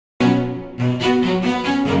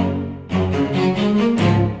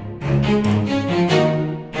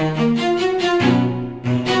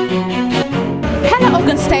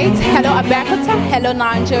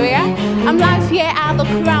Nigeria. I'm live here at the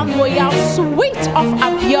Crown Royal Suite of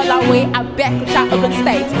Abiola Way, Abeokuta, Ogun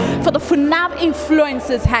State for the Funaab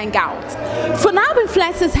Influencers Hangout. Funaab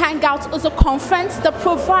Influencers Hangout is a conference that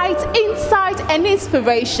provides insight and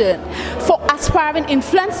inspiration for aspiring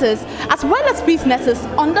influencers as well as businesses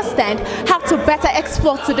understand how to better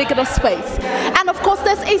exploit the digital space. And of course,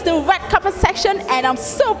 this is the red carpet section and I'm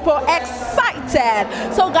super excited.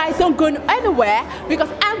 So guys, don't go anywhere because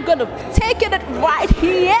I'm gonna take it right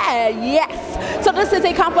here. Yes. So this is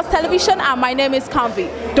a campus television and my name is Convi.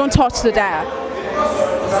 Don't touch the dial.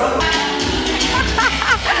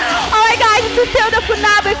 Alright guys, this is still the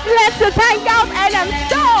Funaab Influencers Hangout and I'm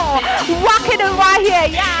so rocking it right here.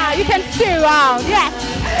 Yeah, you can see around. Yes.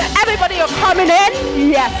 Everybody are coming in.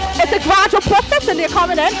 Yes. It's a gradual process and they're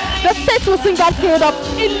coming in. The seats will soon get filled up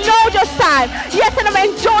in no just time. Yes, and I'm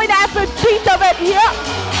enjoying every beat of it here.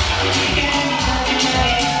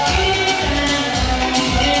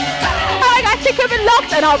 Alright guys, keep it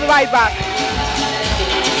locked and I'll be right back.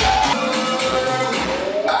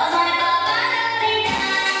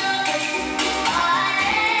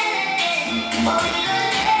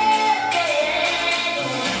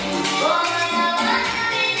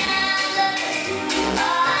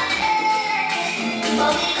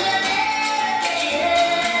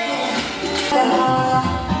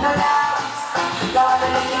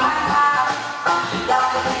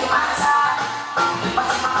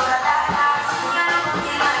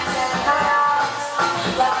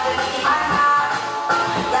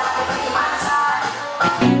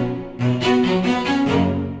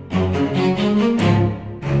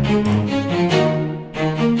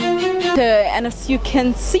 And as you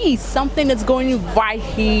can see, something is going right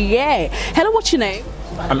here. Hello, what's your name?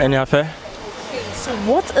 I'm Enlightened. So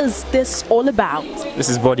what is this all about? This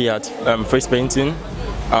is body art, face painting,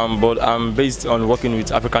 but I'm based on working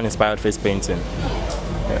with African-inspired face painting.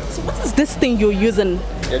 Yeah. So what is this thing you're using?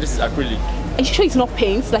 Yeah, this is acrylic. Are you sure it's not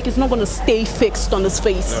paint? Like it's not going to stay fixed on his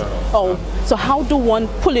face? No. Oh, so how do one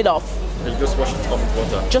pull it off? You just wash it off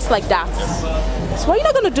with water. Just like that? Yes. So are you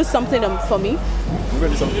not going to do something for me? I'm going to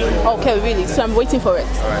do something for you. Okay, really? So I'm waiting for it?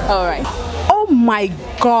 All right. Oh my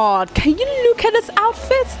God, can you look at this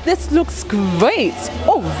outfit? This looks great.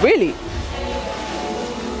 Oh, really?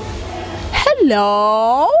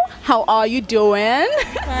 Hello, how are you doing?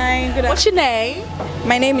 Fine, good. What's your name?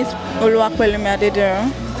 My name is Oluwapelumi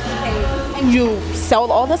Adedero. And you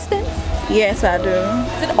sell all these things? Yes, I do.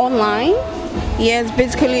 Is it online? Yes,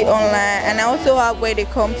 basically online, and I also have where they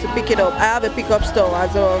come to pick it up. I have a pickup store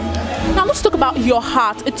as well. Now let's talk about your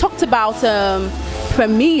heart. It talked about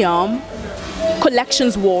premium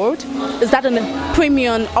collections world. Is that a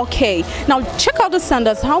premium? Okay. Now check out the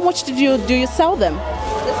sandals. How much do you sell them?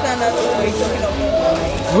 The sandals are talking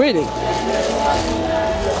about. Really?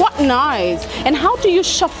 What nice. And how do you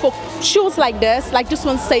shop for shoes like this? Like this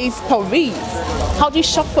one says Paris. How do you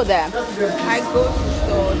shop for them? I go to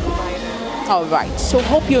stores to buy them. All right. So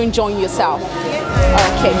hope you're enjoying yourself.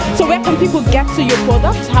 Okay. So where can people get to your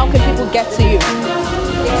products? How can people get to you?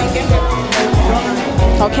 They can get my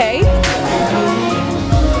products. Okay.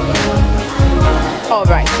 All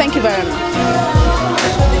right. Thank you very much.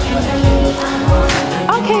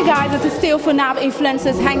 Okay guys, it is still Funaab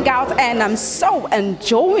Influencers Hangout and I'm so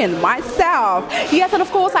enjoying myself. Yes, and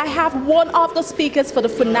of course I have one of the speakers for the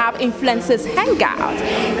Funaab Influencers Hangout.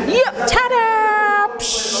 Yep, ta-da!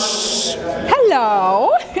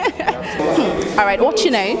 Hello. All right, what's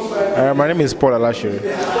your name? My name is Paul Alashe.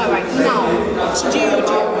 All right, now, what do you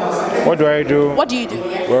do? What do I do? What do you do?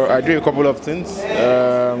 Well, I do a couple of things.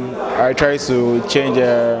 I try to change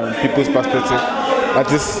people's perspective. That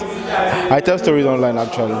is, I tell stories online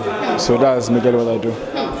actually, so that's majorly what I do.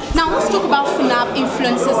 Now let's talk about Funaab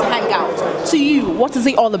Influencers Hangout. To you, what is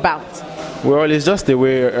it all about? Well, it's just a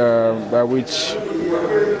way by which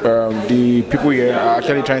the people here are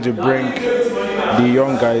actually trying to bring the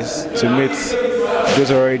young guys to meet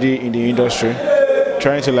those already in the industry,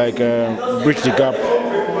 trying to like bridge the gap.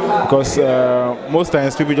 Because most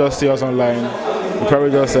times people just see us online, we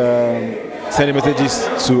probably just send messages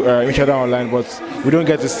to each other online, but we don't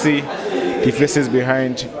get to see the faces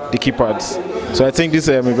behind the keypads. So I think this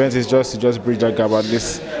event is just to bridge that gap, at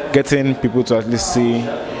least getting people to at least see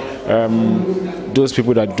those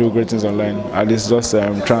people that do great things online, at least just try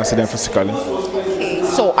and see them physically. Okay,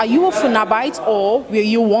 so are you a Funaabite or were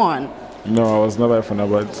you one? No, I was never a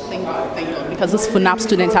Funaabite. Thank God, because these Funaab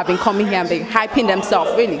students have been coming here and been hyping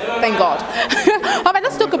themselves, really. Thank God. All right,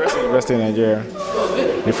 let's talk about the best in Nigeria.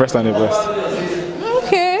 The first and the best.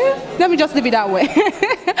 Okay, let me just leave it that way.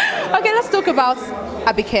 Okay, let's talk about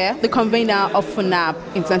Abike, the convener of Funaab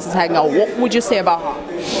Influencers Hangout. What would you say about her?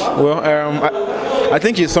 Well, I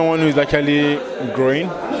think she's someone who is actually growing.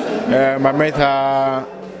 I met her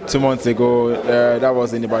 2 months ago. That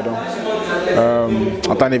was in Ibadan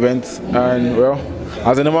at an event, and well,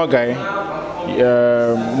 as a normal guy,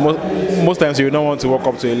 most times you don't want to walk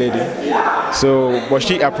up to a lady. So, but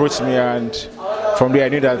she approached me, and from there I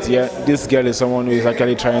knew that this girl is someone who is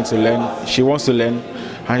actually trying to learn. She wants to learn,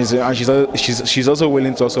 and she's also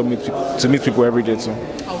willing to also meet people every day too.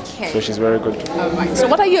 Okay. So she's very good. All right. So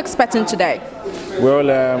what are you expecting today? Well,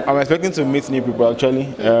 I'm expecting to meet new people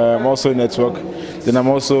actually. Also network. Then I'm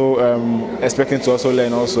also expecting to also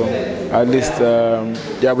learn also. At least there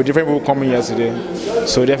will be different people coming here today.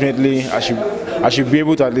 So definitely I should be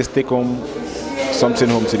able to at least take home something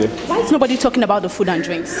home today. Why is nobody talking about the food and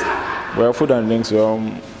drinks? Well, food and drinks.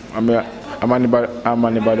 I'm an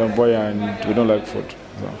Ibadan boy, and we don't like food.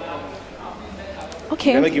 So.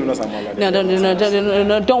 Okay. They're not giving us a malade.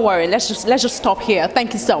 No, don't worry. Let's just stop here.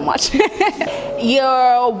 Thank you so much. We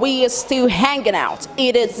are still hanging out.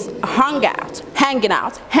 It is hangout, hanging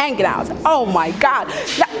out. Oh my God!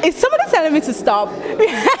 Is somebody telling me to stop?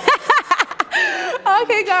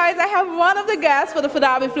 Okay, guys, I have one of the guests for the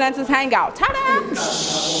Funaab Influencers Hangout. Ta-da!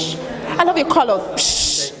 I love your color.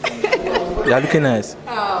 You're looking nice.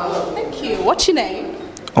 Oh, thank you. What's your name?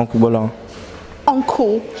 Uncle Bolan.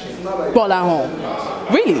 Uncle Bolahon.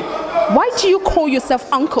 Really? Why do you call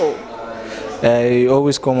yourself uncle? I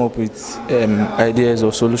always come up with ideas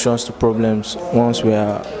or solutions to problems once we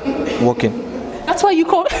are working. That's why you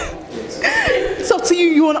call. So to you,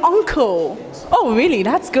 you're an uncle. Oh, really?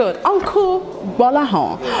 That's good. Uncle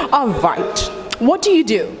Bolahon. All right. What do you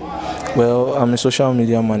do? Well, I'm a social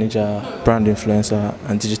media manager, brand influencer,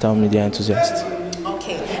 and digital media enthusiast.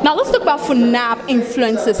 Okay. Now let's talk about Funaab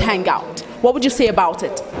Influencers Hangout. What would you say about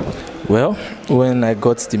it? Well, when I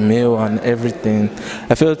got the mail and everything,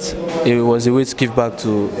 I felt it was a way to give back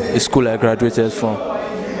to a school I graduated from.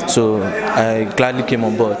 So I gladly came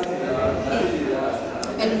on board.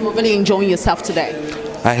 And you're really enjoying yourself today?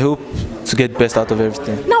 I hope to get best out of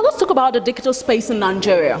everything. Now let's talk about the digital space in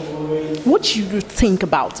Nigeria. What do you think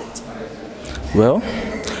about it? Well,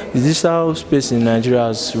 the digital space in Nigeria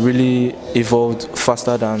has really evolved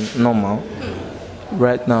faster than normal.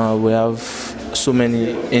 Right now we have so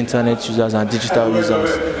many internet users and digital users,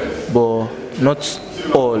 but not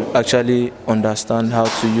all actually understand how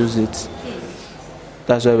to use it.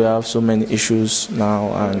 That's why we have so many issues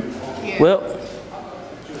now, and well,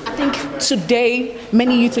 I think today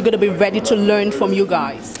many youth are going to be ready to learn from you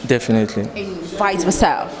guys. Definitely. And vice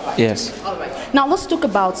versa. Yes. All right. Now let's talk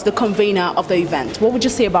about the convener of the event. What would you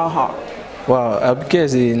say about her? Wow, Abike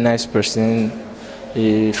is a nice person,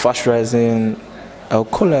 a fast rising, I'll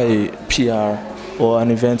call her a PR or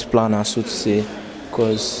an event planner, so to say,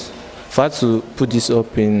 because I've had to put this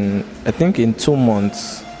up in, I think, in 2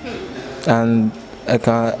 months, and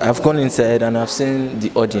I've gone inside and I've seen the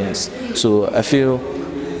audience, so I feel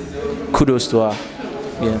kudos to her.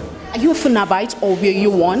 Yeah. Are you a Funabite or were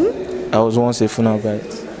you one? I was once a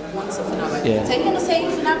Funabite. Once a Funabite. Yeah. So you're gonna say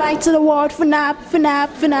Funabite to the world,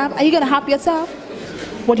 Funab. Are you gonna help yourself?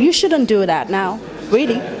 Well, you shouldn't do that now,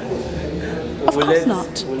 really. Of course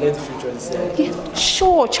not. We'll let the future decide. Yeah,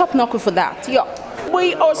 sure, chop knuckle for that. Yeah.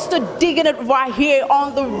 We are still digging it right here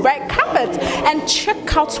on the red carpet. And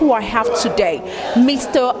check out who I have today.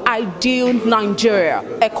 Mr. Ideal Nigeria,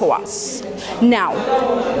 ECOWAS. Now,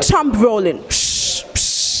 Tom rolling.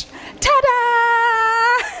 Ta-da!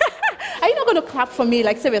 Are you not going to clap for me,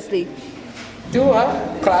 like seriously? Do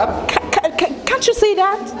what? Clap? Can't you see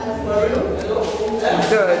that?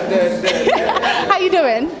 How you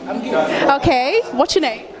doing? I'm good. Okay, what's your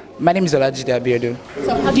name? My name is Olajide Abiodun.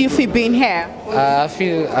 So how do you feel being here? I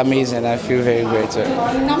feel amazing. I feel very great.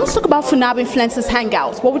 Now let's talk about Funaab Influencers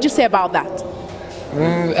Hangouts. What would you say about that?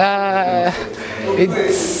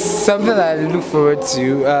 It's something I look forward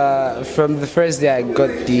to. From the first day I got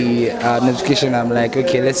the notification, I'm like,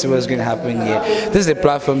 okay, let's see what's going to happen here. This is a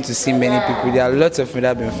platform to see many people. There are lots of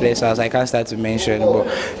Funaab influencers I can't start to mention, but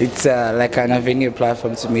it's like an avenue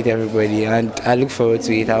platform to meet everybody, and I look forward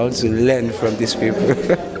to it. I want to learn from these people.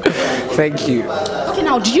 Thank you. Okay,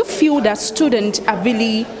 now, do you feel that students are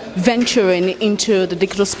really venturing into the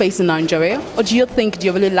digital space in Nigeria, or do you think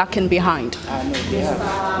they're really lacking behind?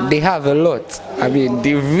 No, they have a lot. I mean,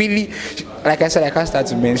 they really, like I said, I can't start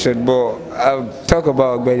to mention, but talk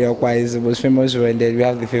about Ogbeni Okwa is the most famous one. Then we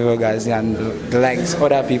have the Favor Gazi and the likes,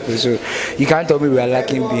 other people. So you can't tell me we are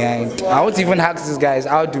lacking behind. I want to even ask these guys,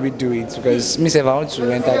 how do we do it? Because myself, I want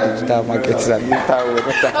to enter digital marketing.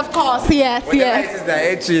 Of course, yes,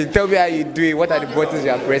 yes. Tell me how you do it. What are the buttons you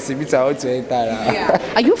are pressing? I want to enter.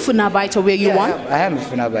 Yeah. Are you Funabite or where you want? I am a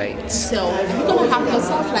Funabite. So you're gonna hype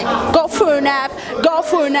yourself like, go Funab, go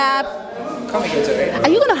Funab. Are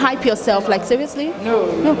you gonna hype yourself like seriously?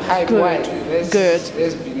 No, hype. Good. Good.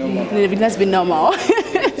 Let's be normal. Let's be normal.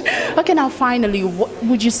 Okay, now finally, what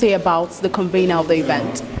would you say about the convener of the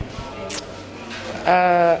event?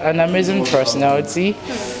 An amazing personality,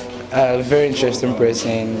 a very interesting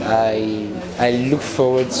person. I look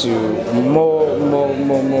forward to more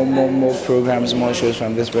programs, more shows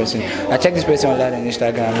from this person. I check this person online on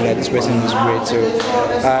Instagram. Yeah, this person is great. So,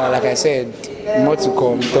 like I said, more to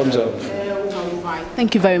come. Thumbs up.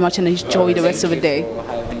 Thank you very much, and enjoy the rest of the day. For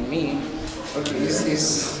having me. Okay, this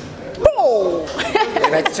is. Oh!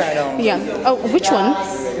 Let's try down. Yeah. Oh, which one?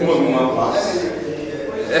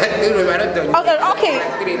 Okay.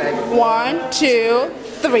 1, 2,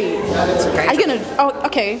 3. Are you gonna? Oh,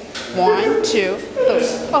 okay. 1, 2,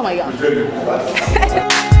 3. Oh my God.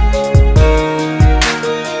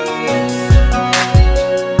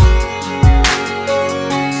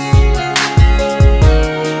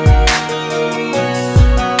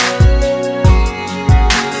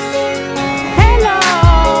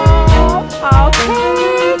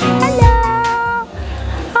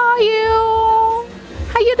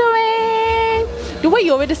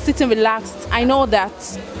 You're already sitting relaxed. I know that.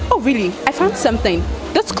 Oh really? I found something.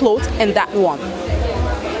 This clothes and that one.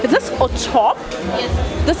 Is this a top? Yes.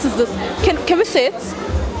 This is this. Can we see it?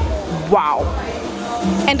 Wow.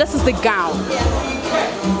 And this is the gown.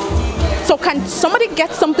 Yes. So can somebody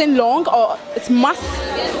get something long, or it's must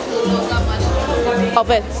of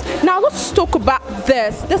it? Now let's talk about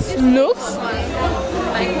this. This looks.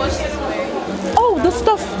 Oh, the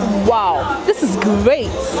stuff. Wow. This is great.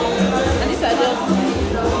 And these are just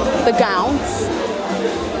the gowns.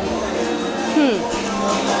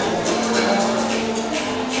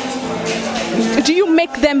 Do you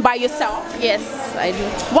make them by yourself? Yes, I do.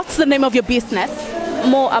 What's the name of your business?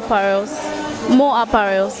 More apparels. More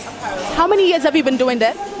apparels. How many years have you been doing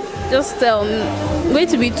this? Just going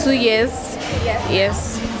to be 2 years.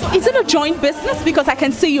 Yes. Is it a joint business? Because I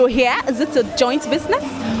can see you here. Is it a joint business?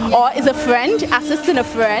 Or is a friend assisting a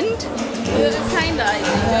friend? Kinda.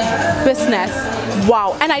 Business.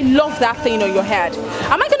 Wow. And I love that thing on your head.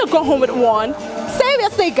 Am I going to go home with one?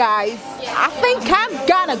 Seriously, guys. I think I'm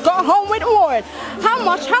gonna go home with one. How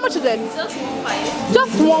much? How much is it? Just 1.5.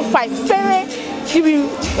 Just 1.5. Baby,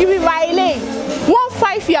 you be Riley.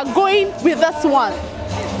 1.5. You are going with this one.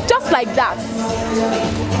 Just like that.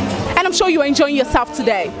 And I'm sure you're enjoying yourself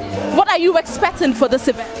today. What are you expecting for this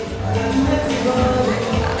event?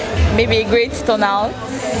 Maybe a great turnout.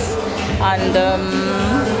 And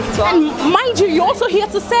mind you, you're also here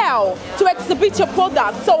to sell, to exhibit your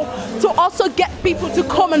product, so to also get people to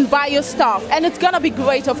come and buy your stuff, and it's gonna be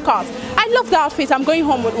great, of course. I love the outfit. I'm going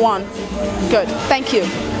home with one. Good, thank you.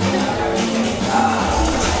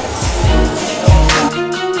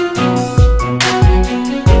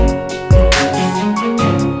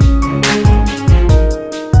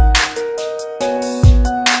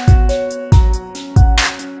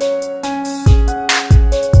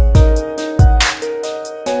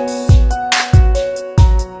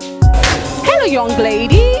 Young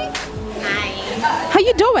lady. Hi. How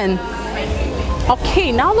you doing?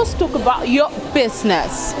 Okay, now let's talk about your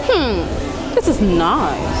business. This is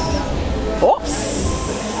nice.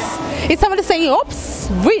 Oops. Is somebody saying oops?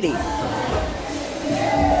 Really?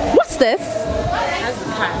 What's this? that's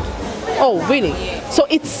the pad. Oh, really? Yeah. So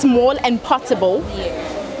it's small and portable?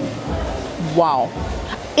 Yeah. Wow.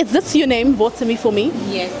 Is this your name, Votami for me?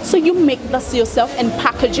 Yes. So you make this yourself and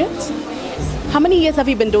package it? Yes. How many years have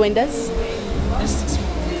you been doing this?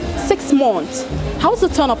 6 months. How's the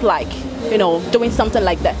turn up like? You know, doing something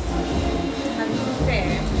like this?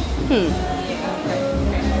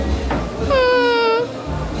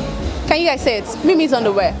 Can you guys say it? Mimi's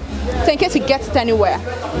underwear. So in case you get it anywhere.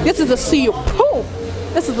 This is the CEO. Pooh!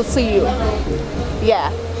 This is the CEO.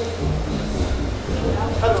 Yeah.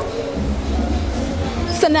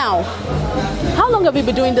 So now, how long have you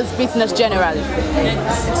been doing this business generally?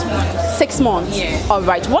 6 months. 6 months? Yeah. All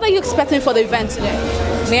right. What are you expecting for the event today?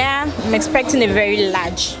 Yeah, I'm expecting a very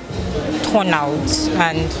large turnout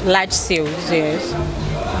and large sales, yes.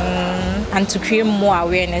 And to create more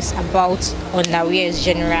awareness about underwear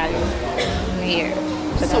generally. Yeah.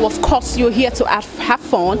 So of course you're here to have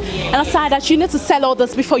fun, and aside that, you need to sell all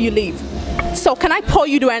this before you leave. So can I pour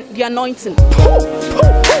you the anointing?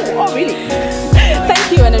 Oh really?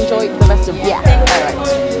 Thank you and enjoy the rest of alright.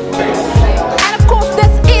 And of course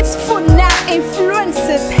this is Funaab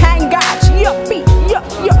Influences Hangout. Yuppie.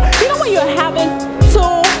 You know when you're having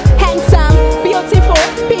two handsome, beautiful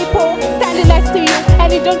people standing next to you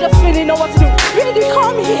and you don't just really know what to do. Really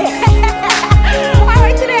come here.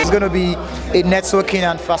 Alright, today it's going to be a networking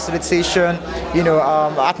and facilitation,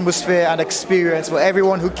 atmosphere and experience for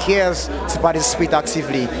everyone who cares to participate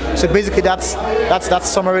actively. So basically that's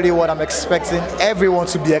summarily what I'm expecting everyone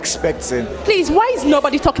to be expecting. Please, why is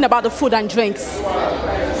nobody talking about the food and drinks?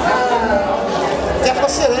 They're for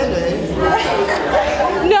sale, anyway.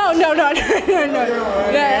 No.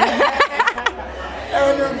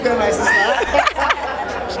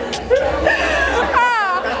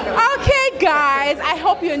 Okay guys, I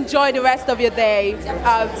hope you enjoy the rest of your day.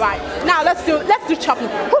 Right, now let's do chopping.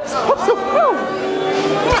 Oops.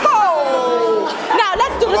 Now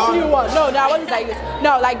let's do this new one. No, I want like this.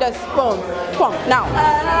 No, like this. Boom. Now.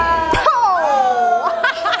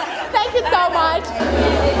 Thank you so much.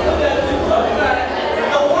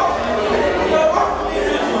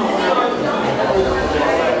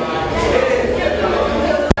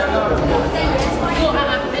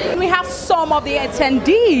 Some of the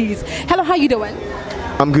attendees. Hello, how you doing?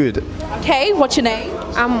 I'm good. Okay, what's your name?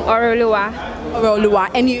 I'm Oroluwa.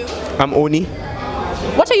 And you? I'm Oni.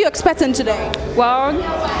 What are you expecting today? Well,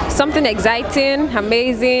 something exciting,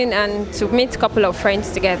 amazing, and to meet a couple of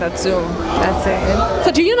friends together too. That's it.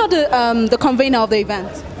 So do you know the convener of the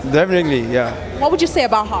event? Definitely, yeah. What would you say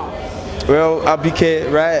about her? Well,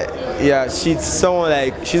 Abike, right? Yeah, she's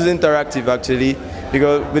someone she's interactive actually.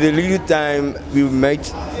 Because with the little time we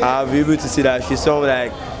met, I'll be able to see that she's someone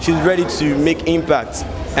she's ready to make impact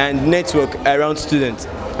and network around students,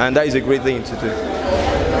 and that is a great thing to do.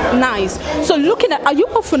 Nice. So looking at, are you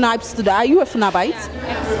a Funaab student? Are you a Funaabite?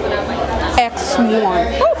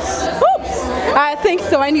 X1. Oops. I think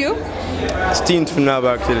so, and you? Still in Funaab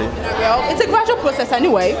actually. Well, it's a gradual process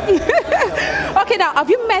anyway. Okay, now have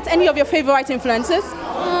you met any of your favorite influencers?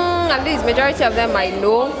 At least majority of them I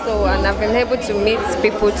know, and I've been able to meet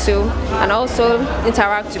people too, and also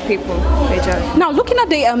interact with people. Majority. Now, looking at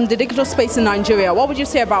the digital space in Nigeria, what would you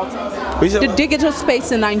say about it? The digital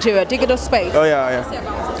space in Nigeria, digital space. Oh yeah.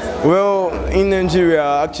 Well, in Nigeria,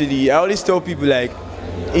 actually, I always tell people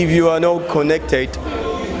if you are not connected,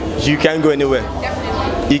 you can't go anywhere.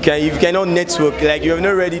 You cannot network. You're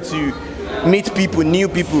not ready to meet people, new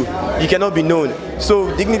people. You cannot be known.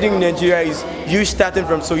 So dignity in Nigeria is you starting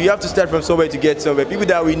from, so you have to start from somewhere to get somewhere. People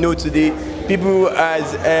that we know today, people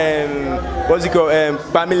as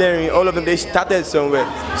Pamela, all of them, they started somewhere.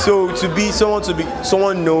 So to be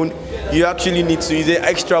someone known, you actually need to use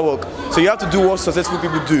extra work. So you have to do what successful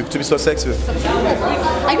people do to be successful.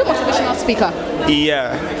 Are you a motivational speaker?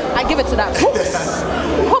 Yeah. I give it to that.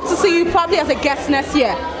 Hope to see you probably as a guest next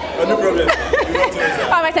year. Oh, no problem.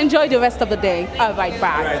 All right, enjoy the rest of the day. All right,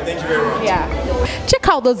 bye. All right, thank you very much. Yeah. Check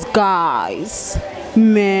out those guys.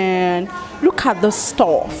 Man, look at the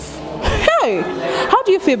stuff. Hey, how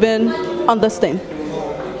do you feel being on this thing?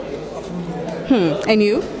 And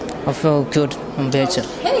you? I feel good. I'm better.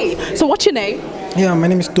 Hey, so what's your name? Yeah, my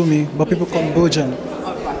name is Tommy, but people call me Bojan.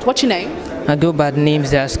 What's your name? I go by the name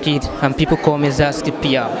Zaskid, and people call me Zaskid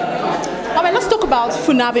PR. All right, let's talk about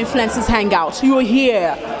Funaab Influencers Hangout. You're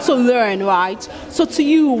here to learn, right? So to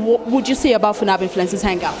you, what would you say about Funaab Influencers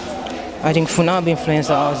Hangout? I think Funaab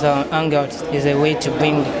Influencers Hangout is a way to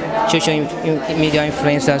bring social media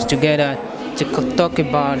influencers together to talk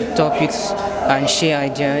about topics and share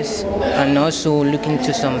ideas, and also look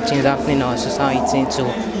into some things happening in our society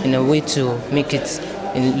in a way to make it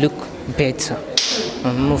look better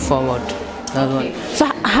and move forward. That's one. So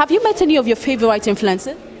have you met any of your favorite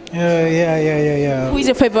influencers? Yeah. Who is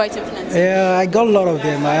your favorite influencer? Yeah, I got a lot of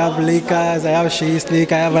them. I have Lakers, I have Shea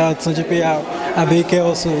Slick, I have Tunjipe, Abeke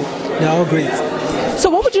also. They're all great. So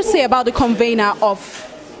what would you say about the convener of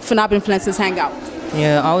Funaab Influencers Hangout?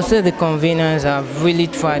 Yeah, I would say the conveners have really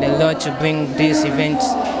tried a lot to bring this event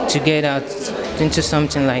together into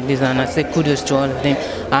something like this, and I say kudos to all of them.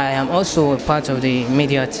 I am also a part of the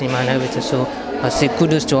media team and everything, so I say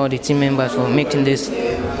kudos to all the team members for making this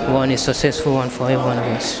one a successful one for every one of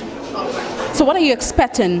us. So what are you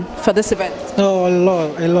expecting for this event? Oh, a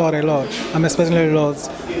lot. I'm expecting a lot.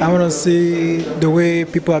 I want to see the way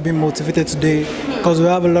people are being motivated today, because we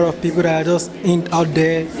have a lot of people that are just out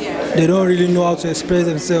there. They don't really know how to express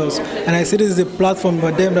themselves, and I see this is a platform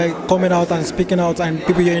for them, like coming out and speaking out and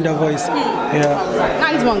people hearing their voice. Yeah.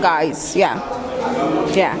 Nice one, guys. Yeah.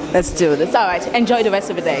 Yeah, let's do this. All right, enjoy the rest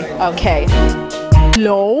of the day. Okay.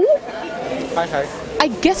 Hello? Hi, hi. I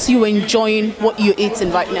guess you're enjoying what you're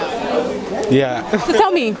eating right now. Yeah. So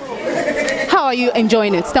tell me, how are you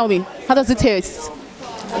enjoying it? Tell me, how does it taste?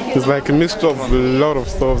 It's like a mixture of a lot of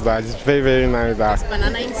stuff that is very, very nice. There's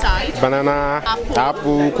banana inside. Banana,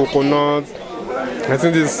 apple, coconut. I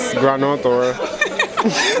think this granite or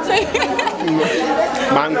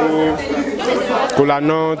mango, cola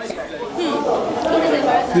nut.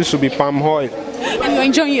 This should be palm oil. And you're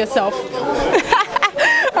enjoying yourself.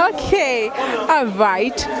 Okay, all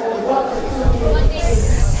right.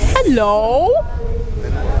 Hello.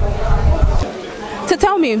 So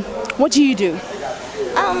tell me, what do you do?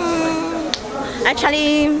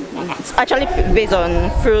 It's actually based on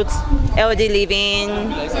fruits, healthy living.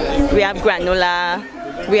 We have granola,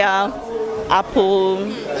 we have apple,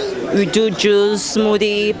 we do juice,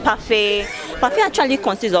 smoothie, parfait. Parfait actually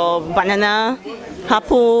consists of banana,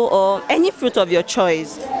 apple, or any fruit of your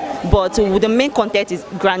choice. But the main content is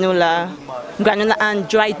granola and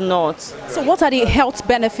dried nuts. So what are the health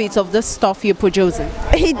benefits of this stuff you're producing?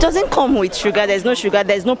 It doesn't come with sugar. There's no sugar,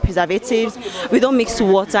 there's no preservatives. We don't mix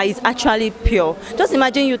water. It's actually pure. Just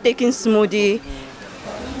imagine you taking smoothie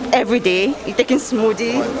every day. You're taking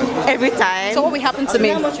smoothie every time. So what will happen to me?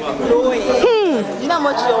 You know how much you'll be growing. You know how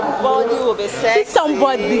much your body will be sexy. This is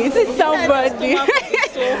somebody. So flat.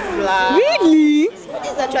 Really?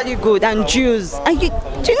 It's actually good, and juice. And do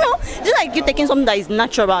you know, just like you taking something that is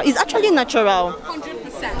natural, it's actually natural.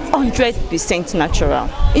 100% natural.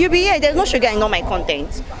 You'll be here, there's no sugar in all my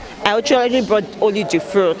content. I actually brought only the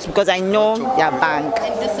fruits because I know they are banned.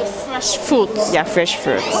 And this is fresh fruits? Yeah, fresh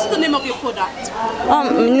fruits. What's the name of your product?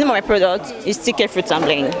 The name of my product is TK Fruits and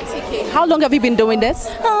Blend. TK. How long have you been doing this?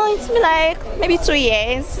 Oh, it's been like maybe 2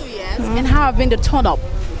 years. 2 years. And how have been the turn up?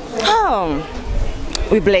 Oh,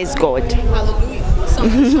 we bless God. Hallelujah.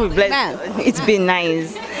 It's been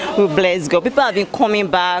nice. We bless God. People have been coming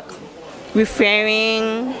back,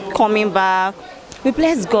 referring, coming back. We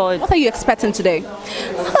bless God. What are you expecting today?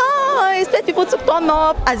 I expect people to turn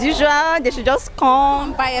up as usual. They should just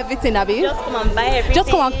come. Buy everything, Abby. Just come and buy everything. Just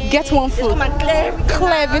come and get one food. Just come and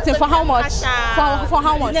clear everything. For how much? For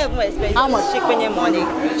how much? It's not expensive. How much? Shipping in money.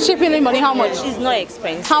 Shipping in money, how much? It's not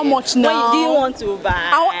expensive. How much now? What do you want to buy?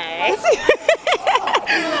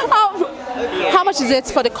 How much is it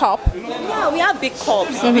for the cup? Yeah, we have big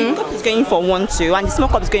cups. The big cup is going for 1.2 and the small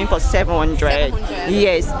cup is going for 700.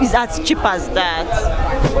 Yes, it's as cheap as that.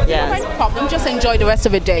 Yes. No problem. Just enjoy the rest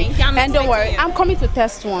of the day. And don't worry, I'm coming to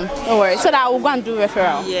test one. Don't worry. So that I will go and do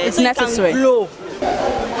referral. Yes. It's necessary.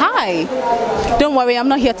 Hi. Don't worry, I'm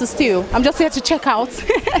not here to steal. I'm just here to check out.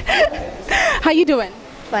 How you doing?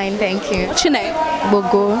 Fine, thank you. What's your name?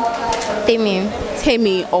 Bogo. Temi.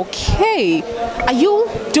 Temi, okay. Are you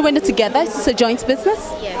doing it together? Is this a joint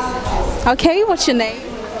business? Yes. Okay, what's your name?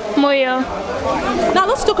 Moyo. Now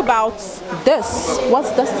let's talk about this.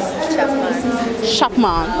 What's this?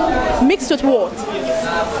 Chapman. Mixed with what?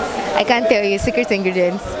 I can't tell you, secret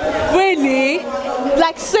ingredients. Really?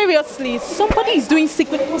 Like seriously, somebody is doing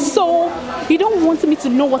secret, so you don't want me to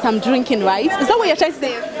know what I'm drinking, right? Is that what you're trying to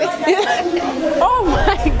say? Oh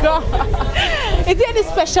my God. Is there any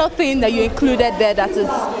special thing that you included there that is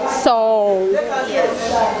so...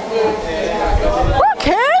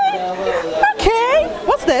 Okay.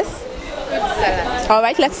 What's this? Salad. All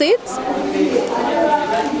right, let's see it.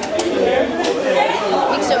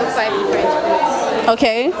 Mixture of 5 different fruits.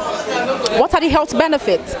 Okay. What are the health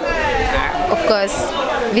benefits? Of course,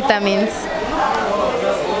 vitamins.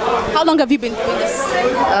 How long have you been doing this?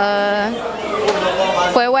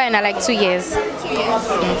 For a while now, like 2 years. 2 years.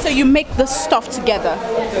 So you make the stuff together.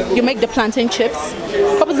 You make the plantain chips.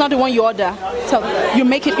 Hope it's not the one you order. So you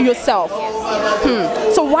make it yourself.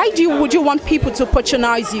 So why would you want people to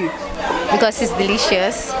patronize you? Because it's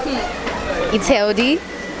delicious. It's healthy.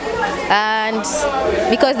 And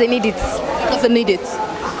because they need it. Because they need it.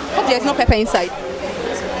 Hope there's no pepper inside.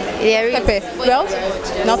 Pepper. Well,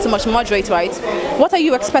 not so much, moderate, right? What are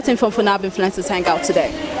you expecting from Funaab Influencers Hangout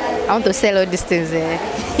today? I want to sell all these things there.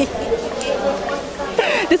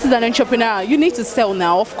 This is an entrepreneur. You need to sell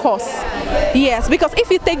now, of course. Yes, because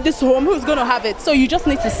if you take this home, who's going to have it? So you just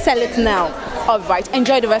need to sell it now. All right,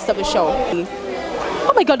 enjoy the rest of the show.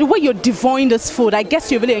 Oh my God, the way you're devouring this food, I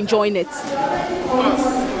guess you're really enjoying it.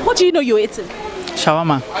 What do you know you're eating?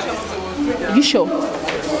 Shawarma. You sure?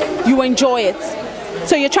 You enjoy it?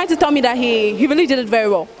 So you're trying to tell me that he really did it very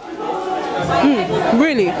well?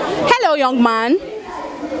 Really? Hello, young man.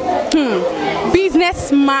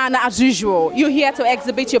 Businessman as usual. You're here to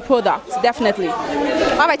exhibit your products, definitely.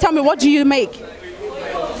 All right, tell me, what do you make?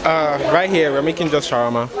 Right here, we're making just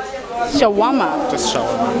shawarma. Shawarma. Just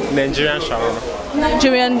shawarma. Nigerian shawarma.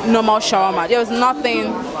 Nigerian normal shawarma. There was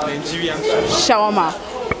nothing. Nigerian shawarma.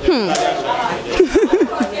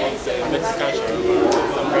 Mexican shawarma.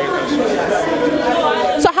 American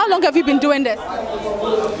shawarma. So how long have you been doing this?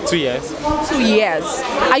 2 years. 2 years.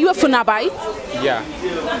 Are you a Funabite? Yeah.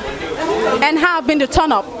 And how have been the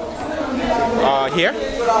turn up? Here?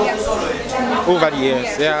 Yes. Over the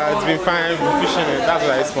years. Yeah, it's been fine. Been pushing it. That's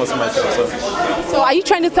what I sponsor myself. So are you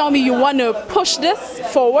trying to tell me you want to push this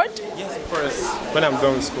forward? Yes, of course. When I'm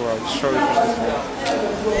done with school, I'll surely push this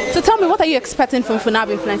forward. So tell me, what are you expecting from Funaab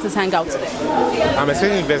Influencers Hangout today? I'm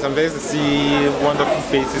expecting the best. I'm blessed to see wonderful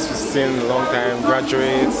faces we've seen in a long time,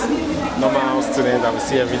 graduates, normal students that we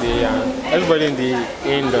see every day, and everybody in the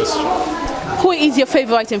industry. Who is your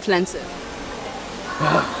favorite influencer?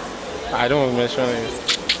 I don't want to mention it.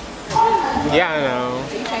 Yeah, I know.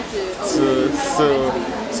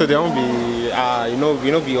 So they won't be,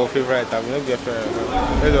 we don't be your favorite. We don't be your favorite.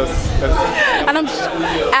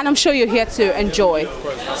 And I'm sure you're here to enjoy.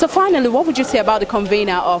 So finally, what would you say about the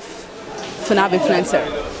convener of Funaab Influencer?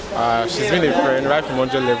 She's been a friend right from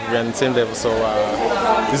 100 level and same level, so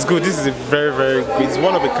it's good. This is a very, very good. It's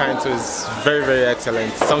one of a kind, so it's very, very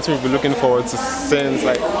excellent. Something we've been looking forward to since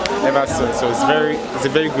ever since. So it's a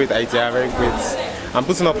very great idea, very great. And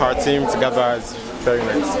putting up our team together is very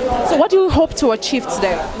nice. So what do you hope to achieve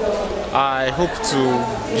today? I hope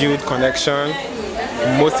to build connection.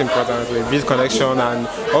 Most importantly, build connection and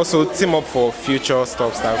also team up for future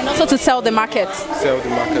stuff. And also to sell the market. Sell the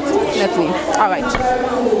market. Definitely. All right.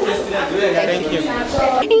 Thank you.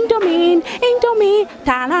 Indomie,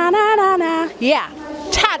 ta na na na na. Yeah,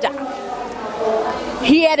 tada.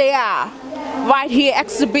 Here they are, right here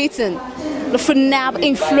exhibiting the Funaab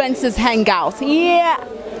Influencers Hangout. Yeah.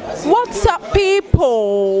 What's up,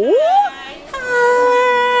 people?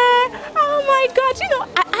 Hi. Oh my God, you know,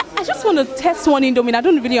 I just want to test one Indomie. I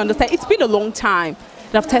don't really understand. It's been a long time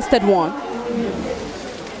that I've tested one.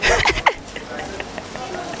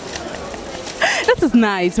 This is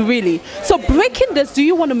nice, really. So breaking this, do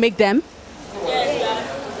you want to make them?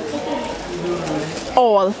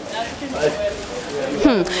 All.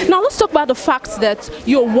 Now let's talk about the fact that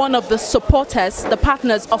you're one of the supporters, the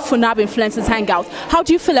partners of Funaab Influencers Hangout. How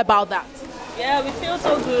do you feel about that? Yeah, we feel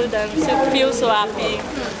so good and we feel so happy.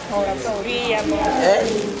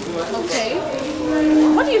 Okay.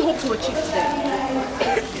 What do you hope to achieve today?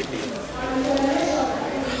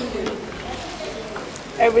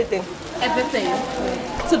 Everything. Everything.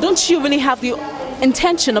 So don't you really have the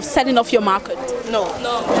intention of setting off your market? No.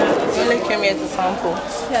 We only came here to sample.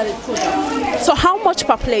 So how much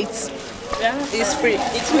per plate? Yeah, it's free.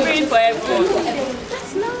 It's free for everyone.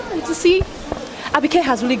 That's nice. You see, Abike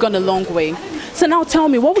has really gone a long way. So now tell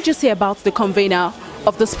me, what would you say about the convener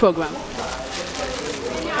of this program?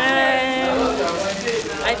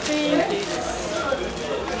 I think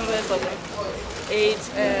it's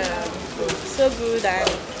so good and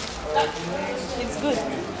it's good.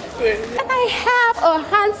 And I have a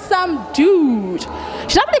handsome dude.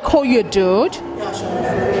 Should I really call you a dude?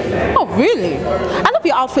 Oh, really? I love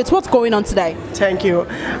your outfits. What's going on today? Thank you.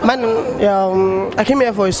 I came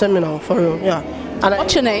here for a seminar for you. Yeah. And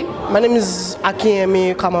what's your name? My name is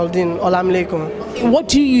Akinyemi Kamaldeen Olamlekun. What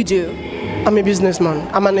do you do? I'm a businessman.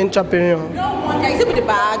 I'm an entrepreneur. No wonder. Is it with the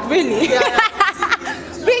bag? Really? Yeah.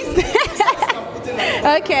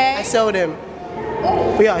 Okay. I sell them.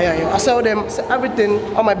 Yeah. I sell them everything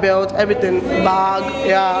on my belt, everything, bag.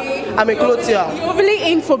 Yeah. I'm a clothier. You're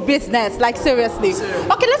really in for business, like seriously.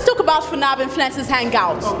 Okay, let's talk about Funaab Influencers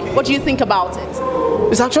Hangout. Okay. What do you think about it?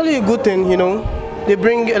 It's actually a good thing, you know. They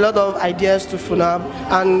bring a lot of ideas to Funaab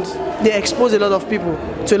and they expose a lot of people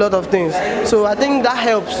to a lot of things. So I think that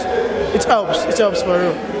helps. It helps for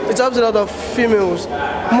real. It helps a lot of females,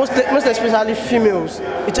 most especially females.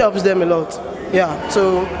 It helps them a lot. Yeah.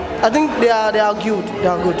 So I think they are good. They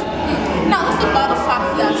are good. Now let's talk about the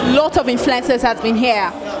fact that a lot of influencers has been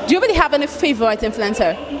here. Do you really have any favorite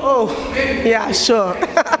influencer? Oh, yeah, sure.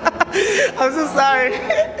 I'm so sorry.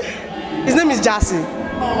 His name is Jassy.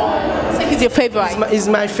 So he's your favorite? He's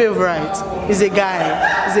my favorite. He's a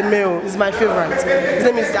guy. He's a male. He's my favorite. His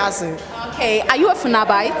name is Jassy. Okay. Are you a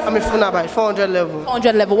Funabite? I'm a Funabite, 400 level.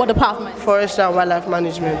 400 level. What department? Forestry and Wildlife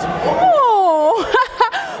Management. Oh.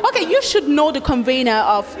 Okay, you should know the convener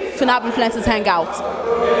of Funaab Influencers Hangout.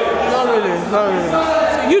 Not really.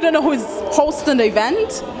 So you don't know who's hosting the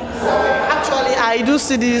event? Actually, I do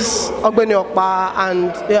see this Ogbeni Okpa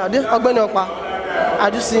and this Ogbeni Okpa. I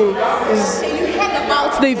do see him. You heard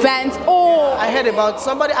about the event? Oh. I heard about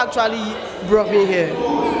somebody actually brought me here.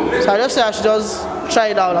 So I just said I should just try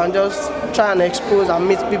it out and just try and expose and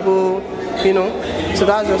meet people you know. So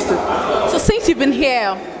that's just it. So since you've been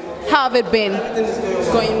here, how have it been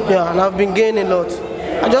going? Yeah, and I've been gaining a lot.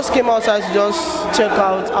 I just came outside to just check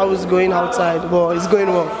out how it's going outside, but it's going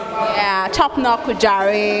well. Yeah, chop knock with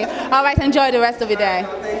Jari. All right, enjoy the rest of your day.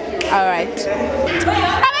 All right.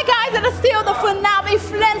 Alright guys, it is still the Funaab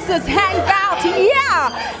Influencers Hangout.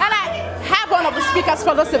 Yeah, and I have one of the speakers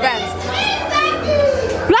for this event.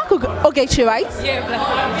 Black Ogechi, right? Yeah,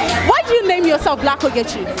 Black. Why do you name yourself Black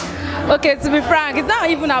Ogechi? Okay, to be frank, it's not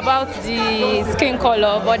even about the skin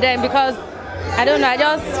color, but then because, I don't know, I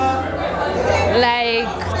just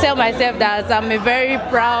like tell myself that I'm a very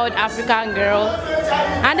proud African girl.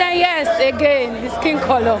 And then yes, again, the skin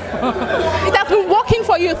color. It has been working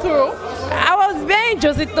for you through? I was being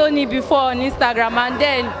Josie Tony before on Instagram, and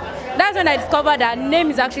then that's when I discovered that name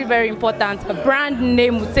is actually very important. A brand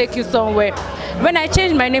name will take you somewhere. When I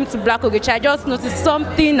changed my name to Black Ogechi, I just noticed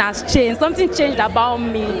something has changed. Something changed about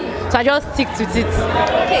me. So I just stick to it.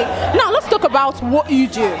 Okay, now let's talk about what you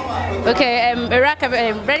do. Okay, red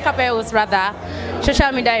carpet host rather,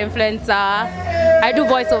 social media influencer. I do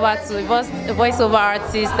voiceover too, voiceover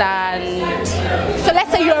artist, and so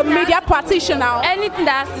let's say you're a media practitioner. Anything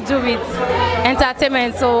that has to do with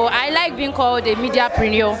entertainment. So I like being called a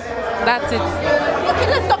mediapreneur. That's it. Okay,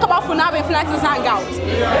 let's talk about Funaab Influencers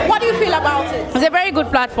Hangout. What do you feel about it? It's a very good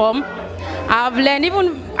platform. I've learned,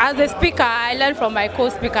 even as a speaker, I learned from my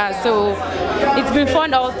co-speakers. So it's been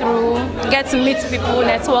fun all through. Get to meet people,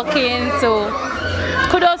 networking. So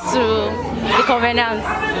kudos to the convenience.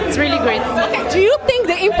 It's really great. Okay, do you think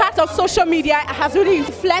the impact of social media has really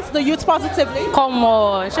influenced the youth positively? Come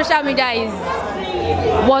on, social media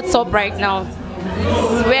is what's up right now.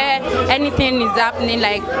 Where anything is happening,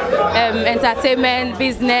 like entertainment,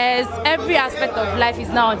 business, every aspect of life is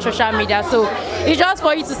now on social media. So it's just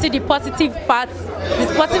for you to see the positive parts,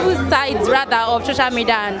 the positive sides rather of social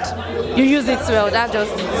media, and you use it well. That's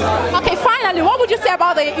just it. Okay, finally, what would you say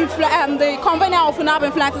about the convener of Funaab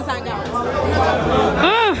Influencers Hangout?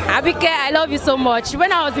 Abike, I love you so much.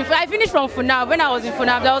 When I finished from Funaab. When I was in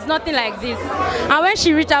Funaab, there was nothing like this. And when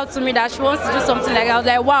she reached out to me that she wants to do something like that, I was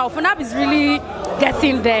like, wow, Funaab is really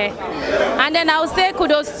getting there. And then I would say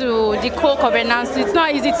kudos to the co-governance. It's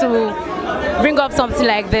not easy to bring up something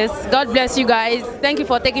like this. God bless you guys. Thank you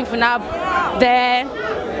for taking Funaab there.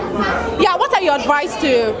 Yeah, what are your advice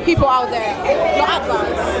to people out there? Your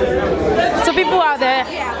advice? To people out there?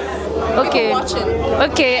 Yes. Okay.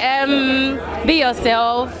 Okay, be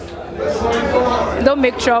yourself. Don't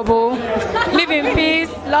make trouble. Live in peace,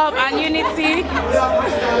 love and unity.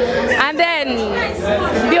 And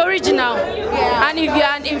then be original. And if you're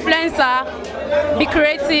an influencer, be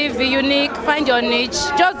creative, be unique, find your niche,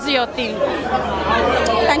 just do your thing.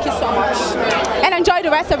 Thank you so much. And enjoy the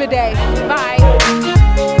rest of the day. Bye.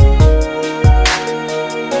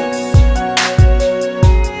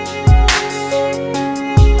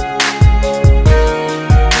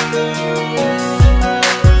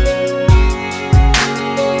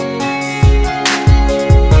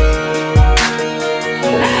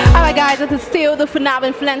 Guys, it is still the Funaab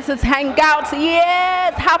Influencers Hangout.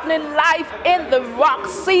 Yes, happening live in the rock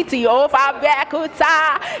city of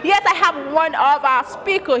Abeokuta. Yes, I have one of our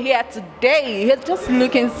speakers here today. He's just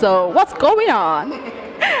looking so. What's going on?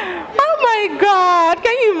 Oh my God!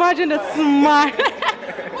 Can you imagine the smile?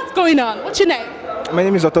 What's going on? What's your name? My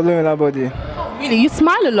name is Otolo Body. Oh, really? You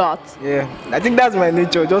smile a lot. Yeah, I think that's my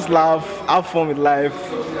nature. Just laugh, have fun with life,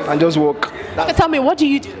 and just work. Okay, tell me, what do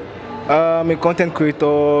you do? I'm a content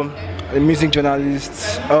creator, a music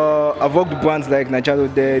journalist. I've worked with brands like Nigeria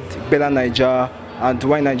Dead, Bella Niger, and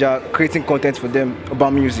Why Niger, creating content for them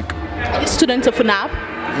about music. Are you a student of Funaab?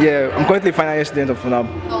 Yeah, I'm currently a final year student of Funaab.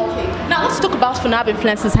 Okay. Now let's talk about Funaab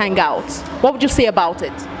Influencers Hangout. What would you say about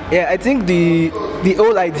it? Yeah, I think the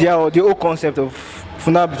whole idea or the whole concept of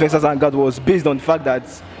Funaab Influencers Hangout was based on the fact that,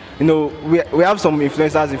 you know, we have some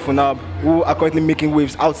influencers in Funaab who are currently making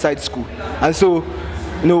waves outside school, and so,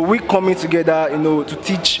 you know, we coming together, you know, to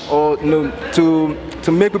teach or, you know,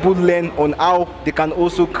 to make people learn on how they can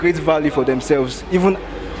also create value for themselves, even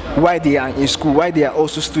while they are in school, while they are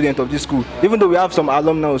also students of this school. Even though we have some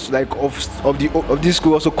alumni like of this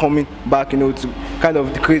school also coming back, you know, to kind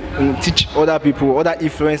of create, teach other people, other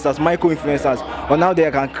influencers, micro influencers, on how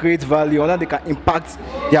they can create value, on how they can impact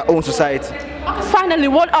their own society. Finally,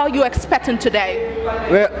 what are you expecting today?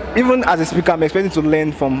 Well, even as a speaker, I'm expecting to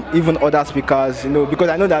learn from even other speakers, because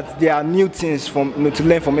I know that there are new things to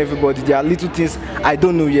learn from everybody. There are little things I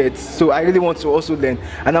don't know yet, so I really want to also learn,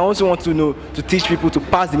 and I also want to teach people to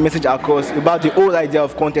pass the message across about the whole idea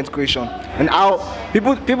of content creation and how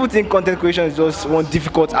people think content creation is just one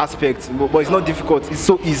difficult aspect, but it's not difficult. It's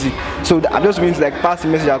so easy. So I'm just going to pass the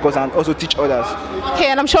message across and also teach others. Okay,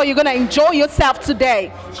 and I'm sure you're gonna enjoy yourself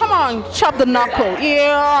today. Come on, chop the knuckle.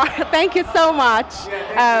 Yeah, thank you so much.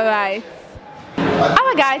 All right.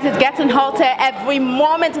 Alright guys, it's getting hotter every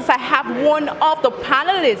moment as I have one of the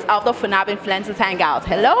panelists of the Funaab Influencers Hangout.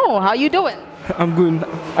 Hello, how are you doing? I'm good.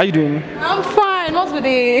 How you doing? I'm fine. What's with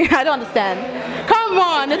the... I don't understand. Come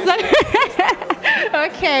on, it's like...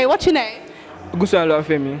 Okay, what's your name?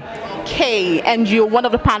 Okay, and you're one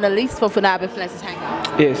of the panelists for Funaab Influencers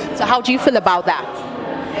Hangout? Yes. So how do you feel about that?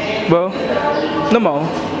 Well, normal.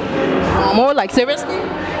 Normal? Like seriously?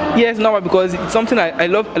 Yes, normal, because it's something I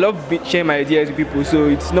love sharing my ideas with people, so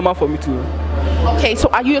it's normal for me to. Okay, so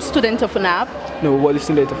are you a student of Funaab? No, I was a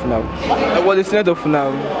student of Funaab. I was a student of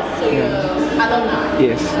Funaab. So you're alumni?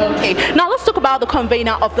 Yes. Okay, now let's talk about the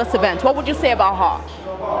convener of this event. What would you say about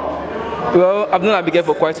her? Well, I've known Abigail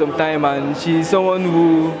for quite some time, and she's someone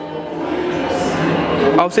who,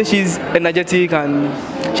 I would say she's energetic and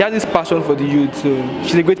she has this passion for the youth, so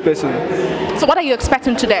she's a great person. So what are you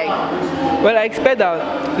expecting today? Well, I expect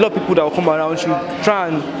that a lot of people that will come around should try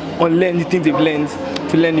and unlearn the things they've learned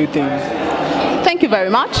to learn new things. Thank you very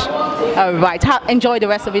much. All right, enjoy the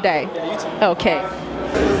rest of your day. Okay.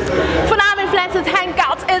 Funaab Influencers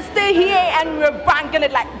Hangout is still here and we're banging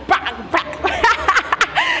it like bang, bang.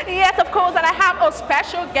 Yes, of course, and I have a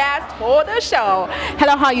special guest for the show.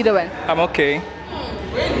 Hello, how are you doing? I'm okay.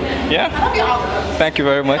 Yeah. Thank you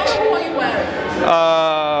very much. Who are you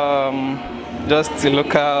wearing? Just a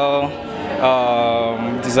local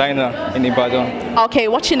designer in Ibadan. Okay,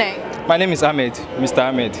 what's your name? My name is Ahmed, Mr.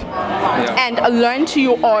 Ahmed. Yeah. And learn to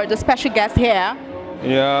you or the special guest here?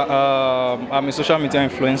 Yeah, I'm a social media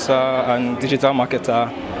influencer and digital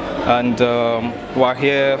marketer, and we're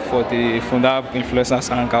here for the Funaab Influencers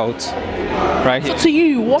Hangout. Right here. So to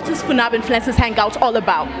you, what is Funaab Influencers Hangout all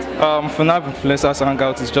about? Funaab Influencers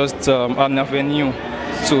Hangout is just an avenue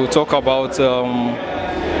to talk about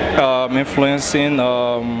influencing,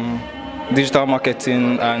 digital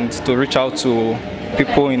marketing, and to reach out to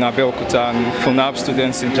people in Abeokuta and Funaab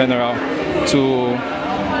students in general to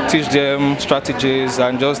teach them strategies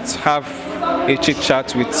and just have a chit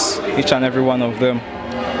chat with each and every one of them.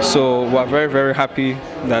 So we're very, very happy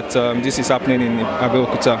that this is happening in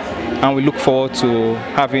Abeokuta, and we look forward to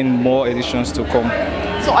having more editions to come.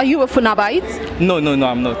 So are you a Funaabite? No,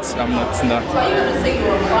 I'm not. No. So are you going to say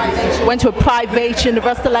you're a private? You went to a private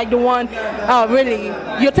university like the one? Oh, really?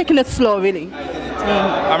 You're taking it slow, really?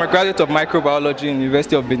 I'm a graduate of microbiology in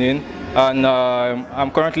University of Benin, and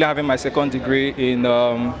I'm currently having my second degree in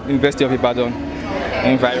University of Ibadan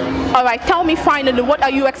in environment. All right, tell me finally, what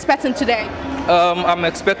are you expecting today? I'm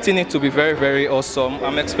expecting it to be very, very awesome.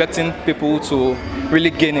 I'm expecting people to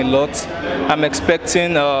really gain a lot. I'm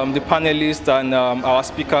expecting the panelists and our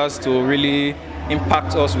speakers to really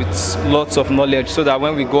impact us with lots of knowledge, so that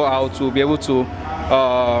when we go out, we'll be able to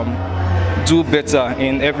do better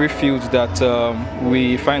in every field that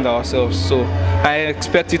we find ourselves. So I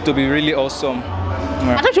expect it to be really awesome.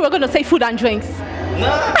 I thought you were going to say food and drinks.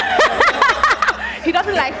 No. He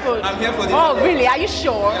doesn't like food. I'm here for the Oh, really? Are you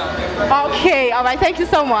sure? Yeah, okay, all right, thank you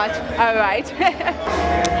so much. All right.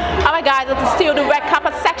 All right, guys, it's still the red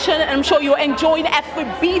carpet section, and I'm sure you're enjoying every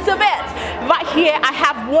beat of it. Right here, I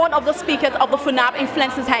have one of the speakers of the Funaab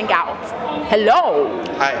Influencers Hangout. Hello.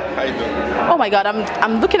 Hi, how you doing? Oh my God,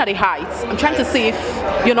 I'm looking at the height. I'm trying to see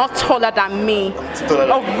if you're not taller than me.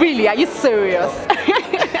 Oh, really? Are you serious?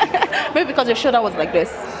 Maybe because your shoulder was like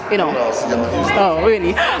this, you know. Oh,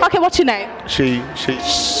 really? Okay, what's your name?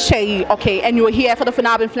 Shay. Okay, and you were here for the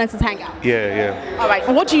Funaab Influencers Hangout? Yeah. All right,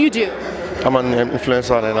 what do you do? I'm an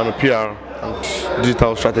influencer and I'm a PR and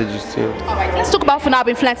digital strategist. Yeah. All right, let's talk about Funaab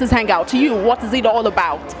Influencers Hangout. To you, what is it all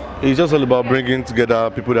about? It's just all about bringing together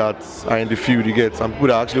people that are in the field, you get, and people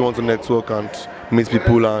that actually want to network and meet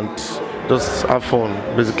people and just have fun,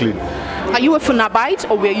 basically. Are you a Funaabite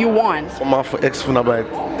or were you one? I'm an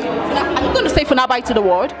ex-Funaabite. Are you going to say Funaabite to the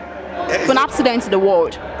world? Funaab student to the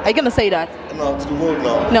world. Are you going to say that? No, to the world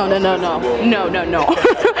now. No.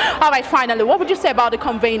 All right, finally, what would you say about the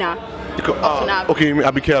convener? Okay,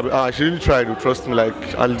 Abigail, she really tried to trust me. Like,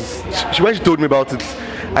 when she told me about it,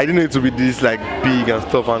 I didn't know it to be this like big and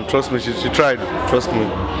stuff. And trust me, she tried. Trust me.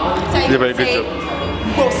 So she did a very good job.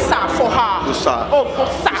 Bossa for her. Bossa. Oh,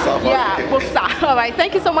 Bossa. Bossa, Yeah, okay. Bossa. All right,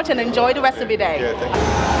 thank you so much and enjoy the rest of your day. Yeah, thank you.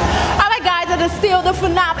 All right, guys, it is still the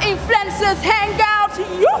Funaab Influencers Hangout.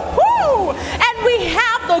 Yoo-hoo! And we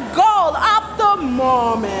have the girl of the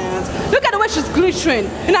moment. Look at the way she's glittering.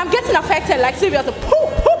 And I'm getting affected like Sylvia. Poo,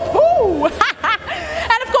 poo, poo.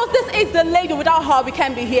 And of course, this is the lady. Without her, we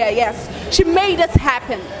can't be here. Yes, she made it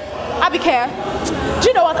happen. Abike, do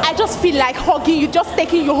you know what? I just feel like hugging you, just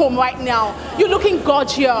taking you home right now. You're looking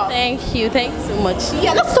gorgeous. Thank you so much.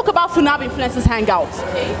 Yeah, let's talk about Funaab Influencers Hangout.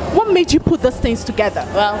 Okay. What made you put these things together?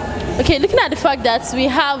 Well, okay, looking at the fact that we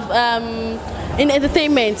have in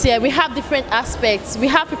entertainment, yeah, we have different aspects. We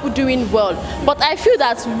have people doing well, but I feel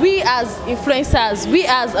that we as influencers, we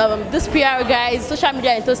as this PR guys, social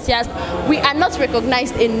media enthusiasts, we are not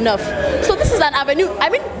recognized enough. So this is an avenue. I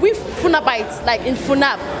mean, we Funabites, like in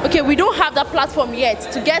Funaab, okay, we don't have that platform yet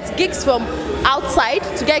to get gigs from outside,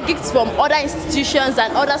 to get gigs from other institutions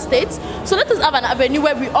and other states. So let us have an avenue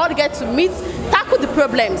where we all get to meet, tackle the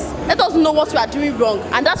problems, let us know what we are doing wrong,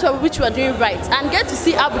 and that's which we are doing right, and get to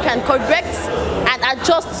see how we can correct and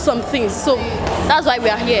adjust some things. So that's why we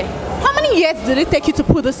are here. How many years did it take you to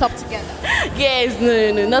put this up together? Yes,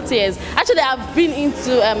 no, not years. Actually, I've been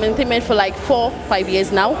into entertainment for like 4-5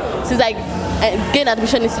 years now, since I gained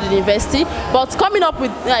admission into the university. But coming up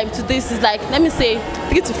with to this is like, let me say,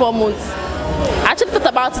 3 to 4 months. I actually thought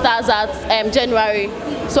about it as at January.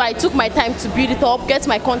 So I took my time to build it up, get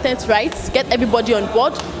my content right, get everybody on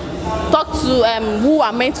board, talk to who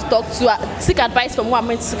I'm meant to talk to, seek advice from who I'm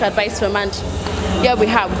meant to seek advice from, and here we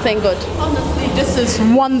have, thank God. Honestly, this is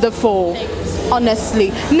wonderful.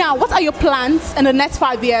 Honestly. Now, what are your plans in the next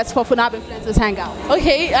 5 years for Funaab Influencers Hangout?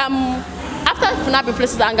 Okay, after Funaab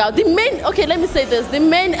Influencers Hangout, the main, okay, let me say this, the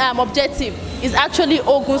main objective is actually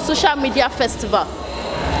Ogun Social Media Festival.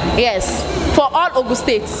 Yes, for all Ogun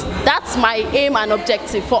states. That's my aim and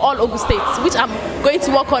objective for all Ogun states, which I'm going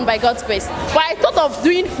to work on by God's grace. But I thought of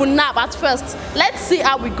doing Funaab at first. Let's see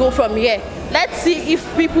how we go from here. Let's see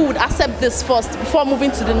if people would accept this first before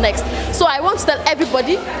moving to the next. So I want to tell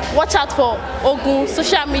everybody, watch out for Ogun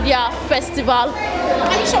Social Media Festival.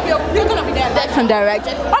 Are you sure you're going to be there live and direct?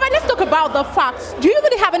 All right, let's talk about the facts. Do you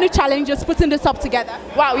really have any challenges putting this up together?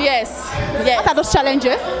 Wow, yes. What are those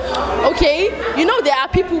challenges? Okay, you know there are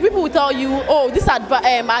people will tell you, oh, this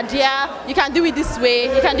idea, you can do it this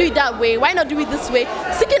way, you can do it that way, why not do it this way?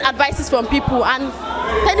 Seeking advices from people and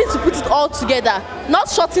tending to put it all together, not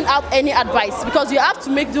shutting out any advice, because you have to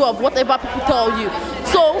make do of whatever people tell you.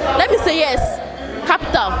 So let me say yes,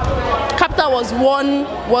 capital was one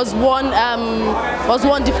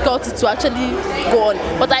difficulty to actually go on,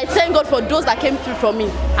 but I thank God for those that came through for me.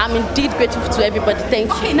 I'm indeed grateful to everybody. Thank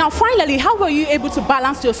you. Okay, now finally, how were you able to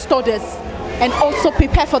balance your studies and also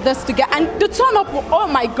prepare for this together? And the turn up, oh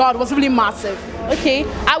my God, was really massive. Okay,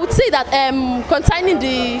 I would say that concerning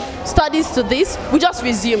the studies to this, we just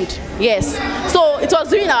resumed. Yes, so it was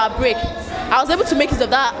during our break. I was able to make use of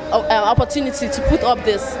that opportunity to put up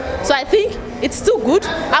this. So I think it's still good.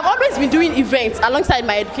 I've always been doing events alongside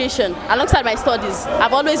my education, alongside my studies.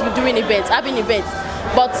 I've always been doing events, having events.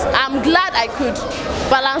 But I'm glad I could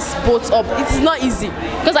balance both up. It's not easy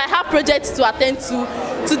because I have projects to attend to.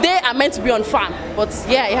 Today I'm meant to be on farm, but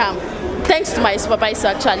yeah, I am. Thanks to my supervisor,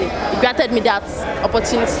 actually. He granted me that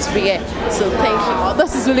opportunity to be here. So thank you. Oh,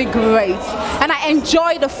 this is really great. And I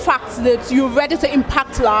enjoy the fact that you're ready to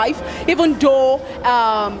impact life, even though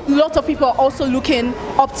lots of people are also looking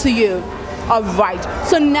up to you. All right.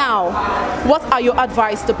 So now, what are your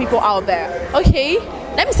advice to people out there? Okay,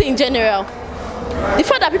 let me say in general, the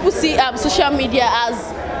fact that people see social media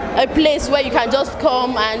as a place where you can just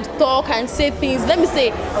come and talk and say things. Let me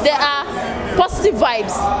say, there are positive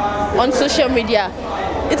vibes on social media.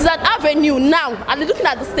 It's an avenue now, and looking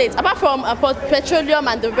at the states, apart from petroleum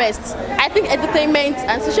and the rest, I think entertainment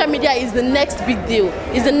and social media is the next big deal,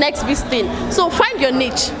 is the next big thing. So find your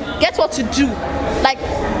niche, get what you do, like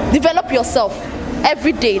develop yourself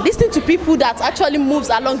every day. Listen to people that actually moves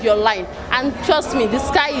along your line, and trust me, the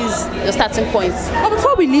sky is your starting point. But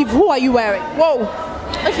before we leave, who are you wearing? Whoa.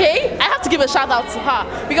 Okay, I have to give a shout out to her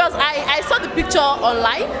because I saw the picture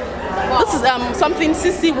online. This is something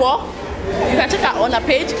Sissy wore. You can check out on her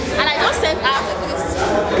page, and I just sent her.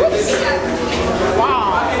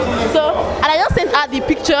 Wow. So, and I just sent her the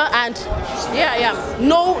picture, and yeah, yeah,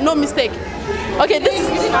 no mistake. Okay, this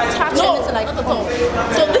is not at all.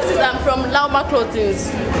 So this is from Lauma Clothings.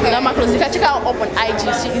 Lauma Clothings. You can check her out up on IG.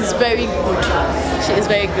 She is very good. She is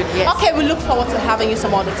very good. Yes. Okay, we look forward to having you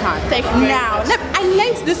some other time. Thank you. Now, I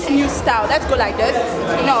learned this new style. Let's go like this.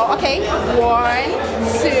 No, okay. 1,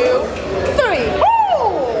 2, 3.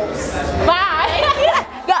 Woo! Bye.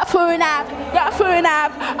 Got Funaab.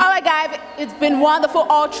 it's been wonderful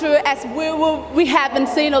all through as we have been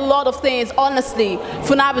seeing a lot of things. Honestly,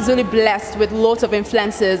 Funaab is really blessed with lots of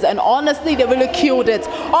influencers, and honestly, they really killed it.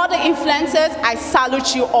 All the influencers, I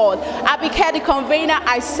salute you all. Abike, the convener,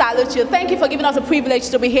 I salute you. Thank you for giving us a privilege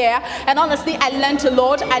to be here. And honestly, I learned a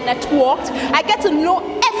lot. I networked. I get to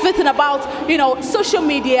know everything about, social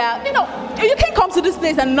media. You can come to this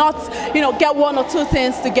place and not, get one or two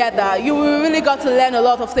things together. You really got to learn a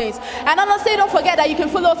lot of things. And honestly, don't forget that you can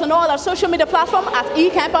follow us on all our social media platforms at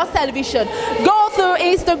eCampus Television. Go through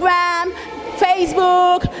Instagram,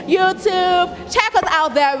 Facebook, YouTube. Check us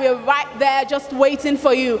out there. We're right there just waiting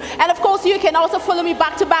for you. And of course, you can also follow me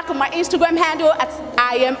back to back on my Instagram handle at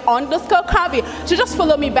IM_Kavi. So just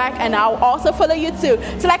follow me back and I'll also follow you too.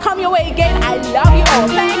 Till I come your way again, I love you all.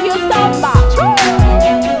 Thank you so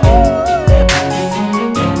much.